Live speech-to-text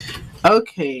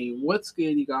Okay, what's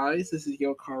good, you guys? This is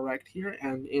Yo Correct here,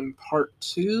 and in part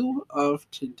two of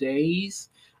today's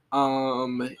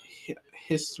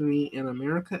History in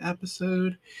America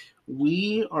episode,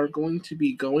 we are going to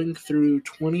be going through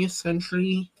 20th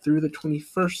century through the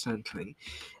 21st century.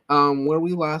 Where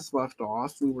we last left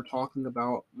off, we were talking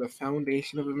about the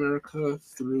foundation of America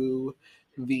through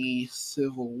the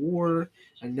Civil War,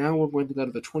 and now we're going to go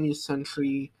to the 20th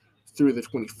century through the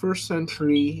 21st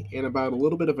century and about a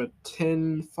little bit of a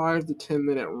 5 to 10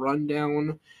 minute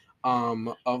rundown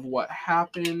of what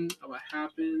happened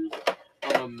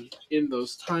in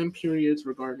those time periods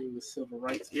regarding the civil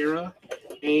rights era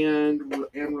and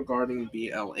regarding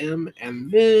BLM,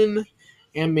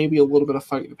 and maybe a little bit of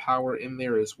fight the power in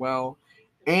there as well.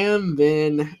 And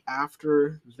then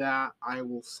after that, I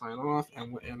will sign off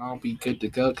and I'll be good to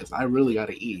go because I really got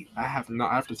to eat. I have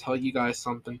to tell you guys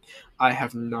something. I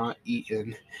have not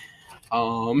eaten.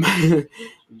 Um,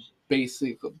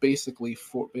 basically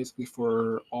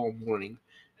for all morning.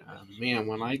 Man,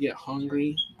 when I get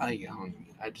hungry, I get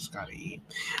hungry. I just gotta eat.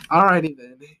 Alrighty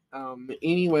then.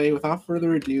 Anyway, without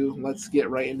further ado, let's get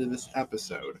right into this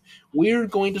episode. We're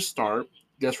going to start,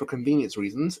 just for convenience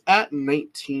reasons, at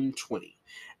 1920.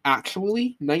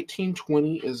 Actually,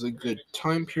 1920 is a good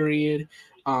time period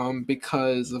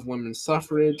because of women's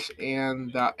suffrage,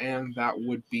 and that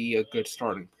would be a good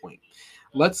starting point.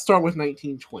 Let's start with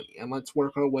 1920 and let's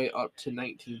work our way up to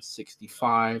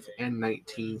 1965 and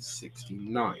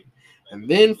 1969. And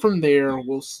then from there,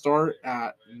 we'll start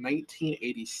at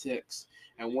 1986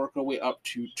 and work our way up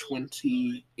to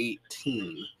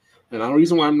 2018. And the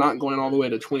reason why I'm not going all the way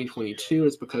to 2022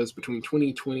 is because between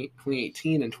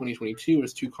 2018 and 2022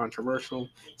 is too controversial.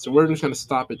 So we're just going to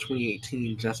stop at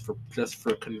 2018 just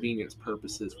for convenience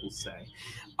purposes, we'll say.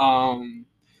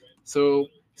 So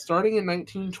starting in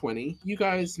 1920, you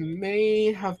guys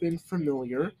may have been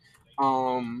familiar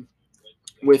um,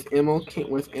 with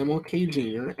MLK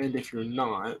Jr. And if you're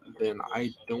not, then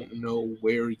I don't know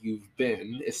where you've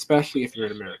been, especially if you're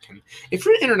an American. If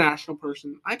you're an international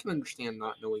person, I can understand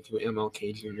not knowing who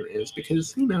MLK Jr. is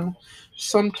because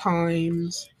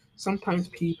sometimes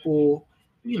people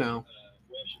you know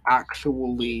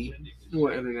actually who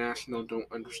are international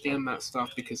don't understand that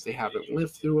stuff because they haven't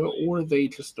lived through it, or they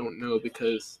just don't know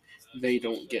because they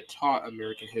don't get taught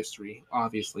American history,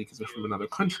 obviously, because they're from another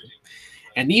country.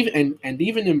 And even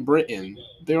in Britain,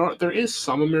 there is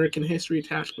some American history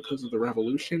attached because of the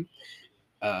Revolution.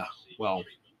 Uh, well,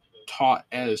 taught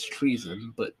as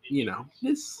treason, but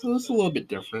it's a little bit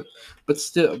different. But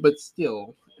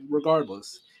still,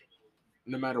 regardless,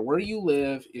 no matter where you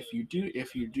live, if you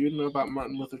do know about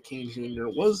Martin Luther King Jr.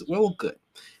 was well good.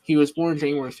 He was born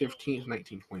January 15th,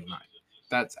 1929.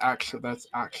 That's actually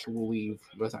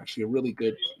a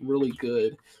really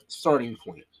good starting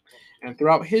point. And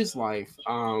throughout his life,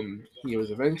 he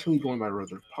was eventually joined by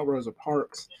Rosa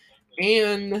Parks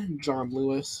and John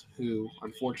Lewis, who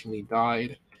unfortunately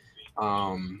died.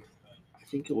 Um, I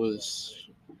think it was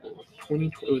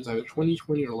 20. It was either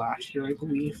 2020 or last year, I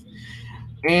believe.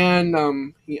 And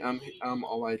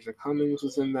Elijah Cummings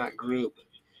was in that group,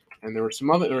 and there were some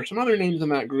other names in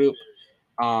that group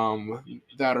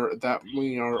that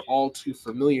we are all too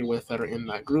familiar with that are in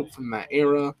that group from that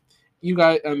era. You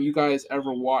guys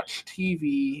ever watch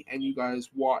TV and you guys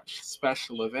watch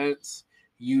special events?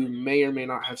 You may or may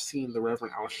not have seen the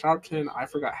Reverend Al Sharpton. I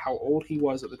forgot how old he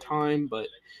was at the time, but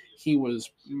he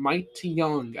was mighty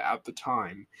young at the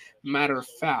time. Matter of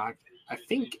fact, I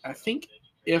think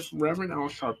if Reverend Al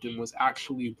Sharpton was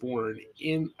actually born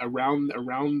in around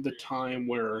the time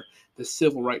where the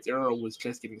civil rights era was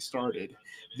just getting started,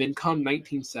 then come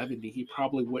 1970, he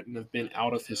probably wouldn't have been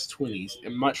out of his 20s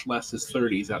and much less his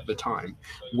 30s at the time,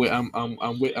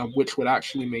 which would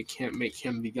actually make him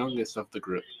the youngest of the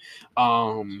group,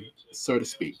 so to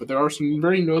speak. But there are some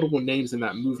very notable names in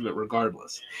that movement,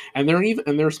 regardless. And there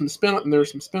are some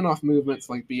spin-off movements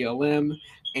like BLM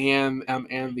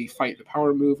and the Fight the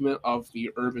Power movement of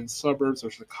the urban suburbs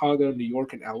of Chicago, New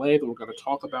York, and LA that we're going to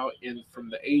talk about in from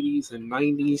the 80s and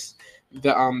 90s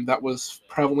that was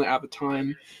prevalent at the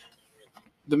time.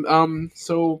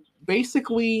 So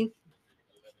basically,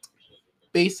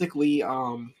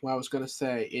 what I was going to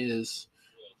say is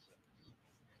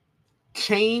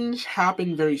change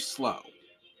happened very slow,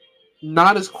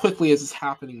 not as quickly as it's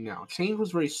happening now. Change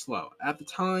was very slow. At the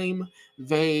time,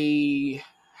 they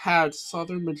had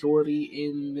Southern majority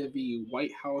in the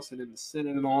White House and in the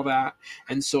Senate and all that,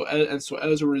 and so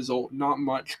as a result, not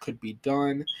much could be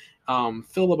done.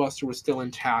 Filibuster was still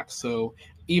intact, so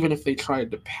even if they tried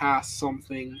to pass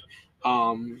something,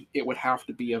 it would have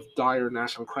to be of dire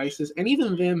national crisis. And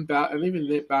even then, back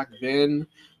then,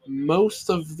 most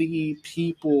of the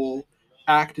people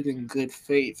acted in good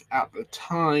faith at the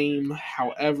time.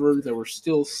 However, there were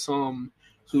still some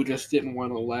who just didn't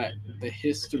want to let the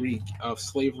history of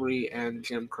slavery and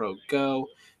Jim Crow go.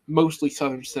 Mostly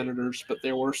Southern senators, but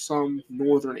there were some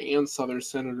Northern and Southern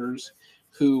senators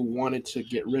who wanted to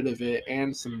get rid of it,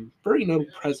 and some very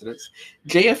notable presidents.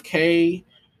 JFK,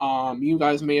 you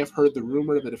guys may have heard the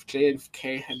rumor that if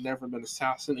JFK had never been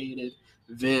assassinated,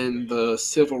 then the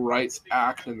Civil Rights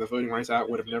Act and the Voting Rights Act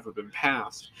would have never been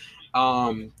passed.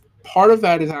 Um, Part of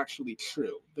that is actually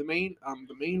true. The main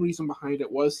reason behind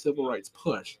it was civil rights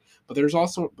push, but there's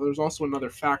also another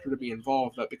factor to be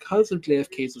involved, that because of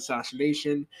JFK's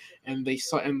assassination, and they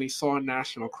saw a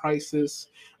national crisis.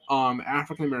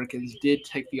 African Americans did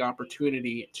take the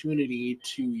opportunity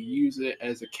to use it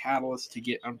as a catalyst to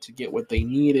get what they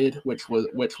needed, which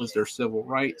was their civil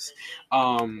rights.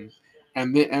 Um,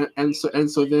 and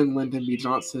so then Lyndon B.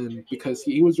 Johnson, because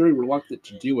he was very reluctant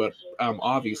to do it,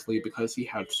 obviously because he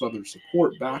had Southern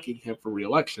support backing him for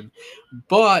reelection,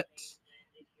 but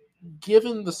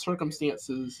given the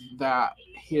circumstances that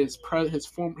his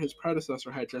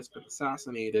predecessor had just been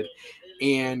assassinated,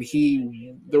 and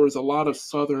there was a lot of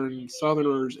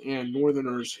Southerners and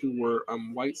Northerners who were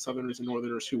white Southerners and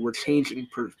Northerners who were changing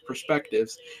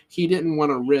perspectives. He didn't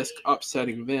want to risk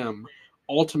upsetting them,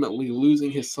 ultimately losing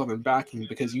his Southern backing,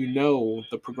 because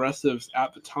the progressives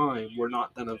at the time were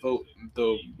not going to vote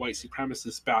the white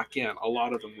supremacists back in. A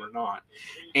lot of them were not,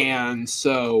 and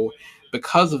so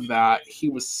because of that, he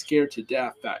was scared to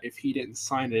death that if he didn't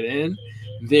sign it in,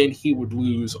 then he would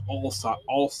lose all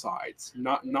sides,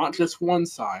 not just one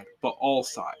side, but all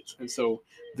sides. And so,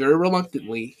 very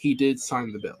reluctantly, he did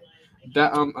sign the bill.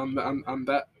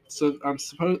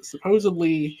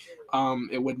 Supposedly,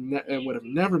 it would have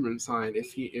never been signed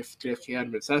if JFK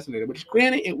hadn't been assassinated. Which,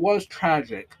 granted, it was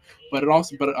tragic, but it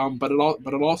also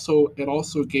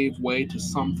gave way to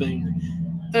something.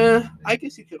 I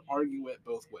guess you could argue it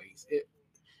both ways.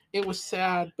 It was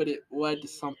sad, but it led to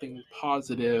something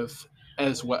positive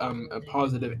as well,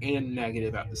 positive and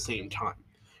negative at the same time.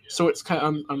 So it's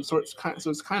kind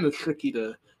of tricky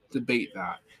to debate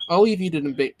that. I'll leave you to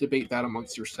debate that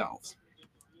amongst yourselves.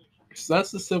 So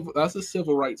that's the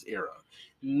civil rights era.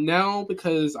 Now,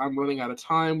 because I'm running out of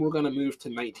time, we're gonna move to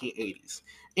 1980s.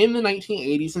 In the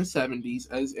 1980s and 70s,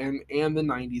 and the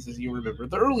 90s, as you remember,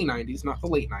 the early 90s, not the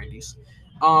late 90s.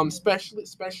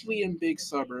 Especially in big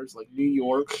suburbs like New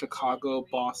York, Chicago,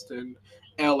 Boston,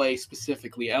 LA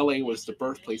specifically. LA was the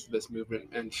birthplace of this movement,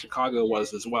 and Chicago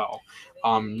was as well.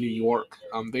 New York,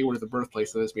 they were the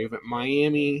birthplace of this movement.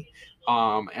 Miami,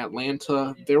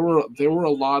 Atlanta, there were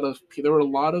a lot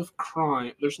of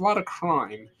crime. There's a lot of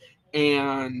crime,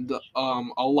 and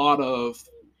a lot of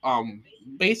um,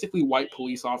 basically white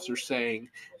police officers saying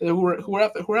who were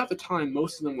at the time.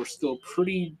 Most of them were still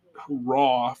pretty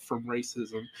raw from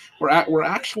racism. We're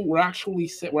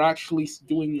actually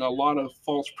doing a lot of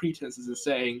false pretenses and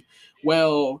saying,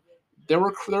 well,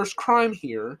 there's crime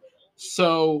here,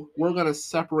 so we're going to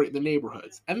separate the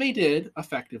neighborhoods. And they did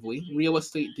effectively. Real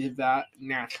estate did that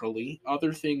naturally.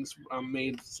 Other things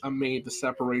made the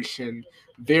separation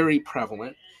very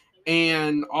prevalent.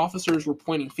 And officers were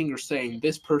pointing fingers saying,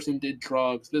 this person did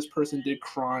drugs, this person did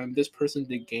crime, this person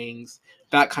did gangs,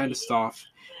 that kind of stuff.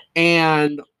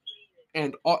 And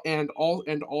and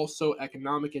also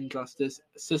economic injustice,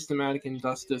 systematic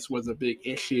injustice was a big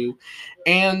issue,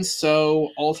 and so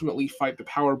ultimately fight the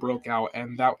power broke out,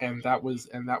 and that was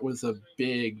a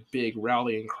big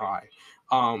rallying cry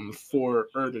for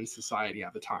urban society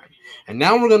at the time. And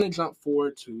now we're going to jump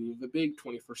forward to the big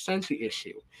 21st century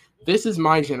issue. This is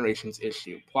my generation's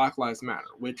issue, Black Lives Matter,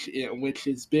 which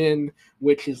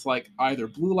is like either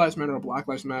Blue Lives Matter or Black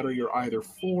Lives Matter. You're either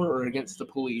for or against the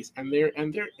police, and a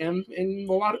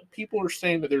lot of people are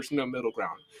saying that there's no middle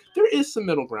ground. There is some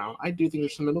middle ground. I do think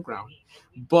there's some middle ground,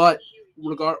 but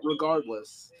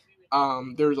regardless,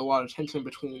 there's a lot of tension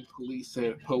between police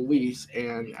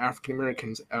and African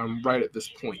Americans right at this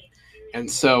point. And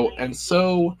so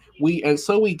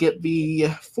we get the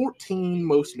 14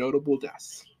 most notable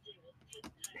deaths.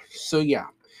 So yeah,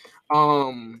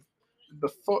 um, the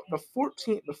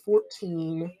 14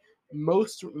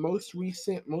 most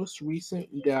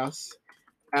recent deaths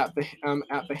at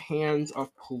the hands of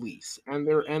police, and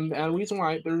the reason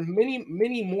why there's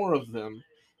many more of them.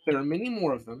 There are many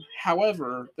more of them.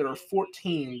 However, there are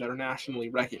 14 that are nationally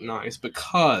recognized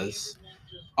because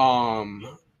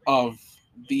of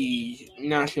the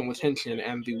national attention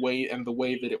and the way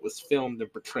that it was filmed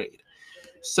and portrayed.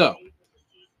 So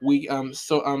I'm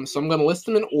gonna list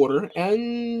them in order,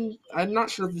 and I'm not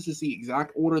sure if this is the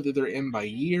exact order that they're in by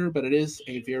year, but it is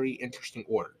a very interesting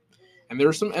order. And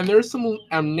there's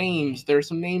some names. There are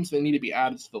some names that need to be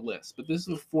added to the list, but this is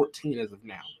the 14 as of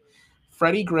now.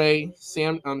 Freddie Gray,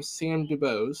 Sam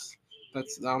DuBose.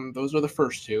 That's those are the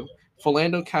first two.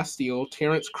 Philando Castile,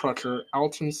 Terrence Crutcher,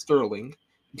 Alton Sterling,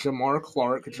 Jamar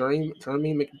Clark, Jeremy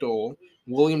McDowell,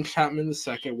 William Chapman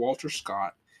II, Walter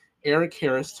Scott, Eric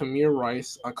Harris, Tamir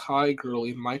Rice, Akai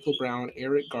Gurley, Michael Brown,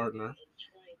 Eric Gardner,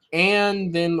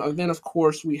 and then of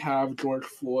course we have George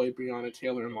Floyd, Breonna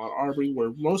Taylor, and Ahmaud Arbery.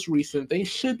 Were most recent. They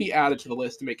should be added to the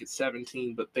list to make it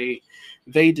 17, but they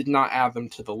did not add them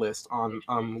to the list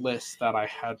on lists that I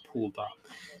had pulled up.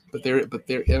 But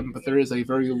there is a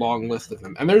very long list of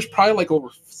them, and there's probably like over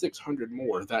 600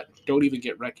 more that don't even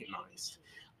get recognized.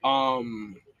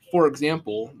 Um, there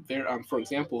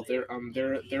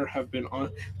have been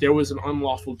there was an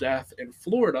unlawful death in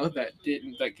Florida that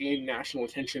gained national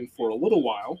attention for a little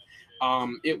while.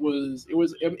 It was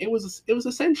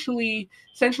essentially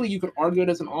you could argue it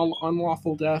as an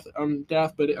unlawful death,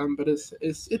 but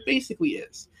it basically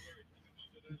is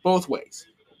both ways.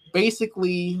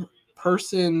 Basically,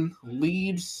 person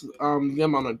leads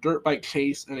them on a dirt bike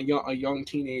chase, and a young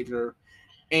teenager,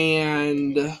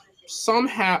 and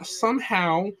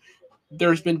somehow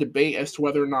there's been debate as to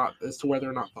whether or not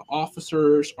the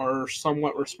officers are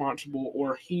somewhat responsible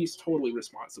or he's totally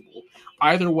responsible.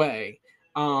 Either way,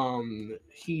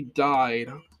 he died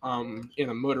in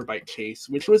a motorbike chase,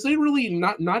 which was really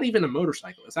not even a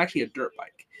motorcycle. It's actually a dirt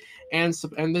bike, and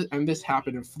this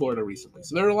happened in Florida recently.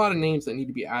 So there are a lot of names that need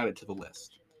to be added to the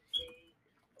list.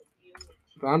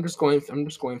 But I'm just going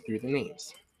through the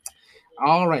names.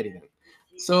 Alrighty then.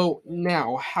 So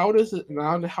now, how does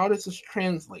this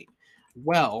translate?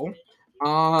 Well,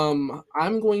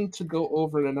 I'm going to go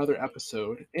over in another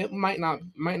episode. It might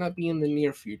not be in the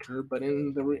near future, but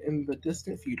in the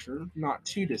distant future, not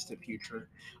too distant future,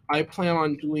 I plan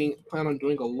on doing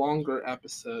a longer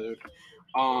episode.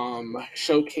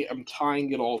 Showcase. I'm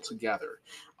tying it all together.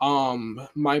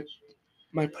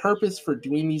 My purpose for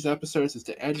doing these episodes is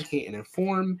to educate and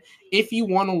inform. If you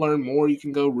want to learn more, you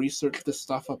can go research this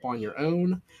stuff up on your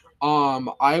own.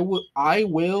 I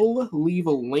will leave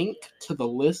a link to the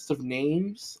list of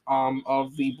names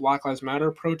of the Black Lives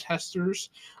Matter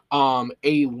protesters. A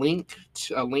link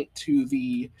to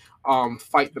the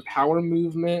Fight the Power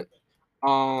movement.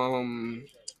 Um,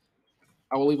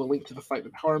 I will leave a link to the Fight the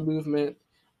Power movement.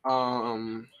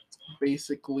 Um,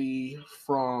 Basically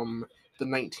from the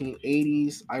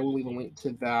 1980s. I will leave a link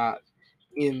to that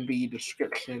in the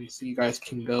description so you guys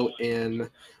can go in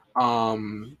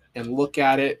and look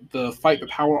at it. The Fight the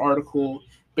Power article,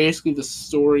 basically the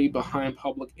story behind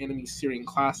Public Enemy Syrian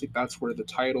Classic. That's where the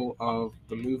title of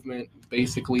the movement,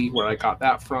 basically where I got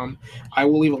that from. I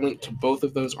will leave a link to both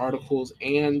of those articles,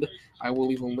 and I will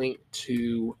leave a link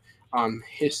to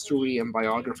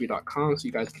historyandbiography.com so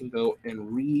you guys can go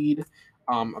and read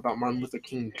about Martin Luther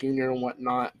King Jr. and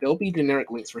whatnot. There'll be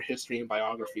generic links for history and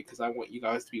biography because I want you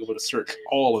guys to be able to search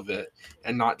all of it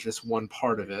and not just one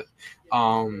part of it.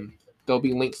 There'll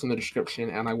be links in the description,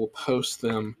 and I will post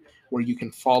them where you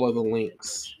can follow the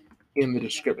links in the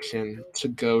description to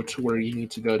go to where you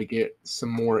need to go to get some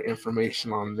more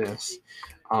information on this.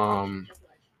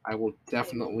 I will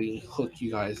definitely hook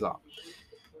you guys up.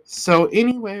 So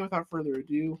anyway, without further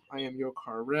ado, I am Yo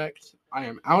Correct. I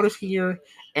am out of here,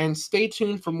 and stay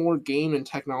tuned for more game and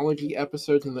technology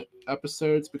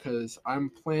episodes because I'm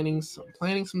planning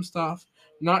some stuff.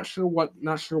 Not sure what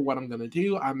I'm gonna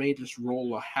do. I may just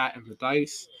roll a hat in the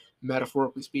dice,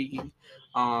 metaphorically speaking.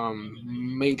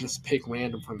 May just pick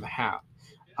random from the hat.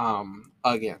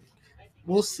 Again,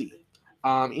 we'll see.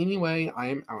 Anyway, I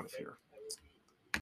am out of here.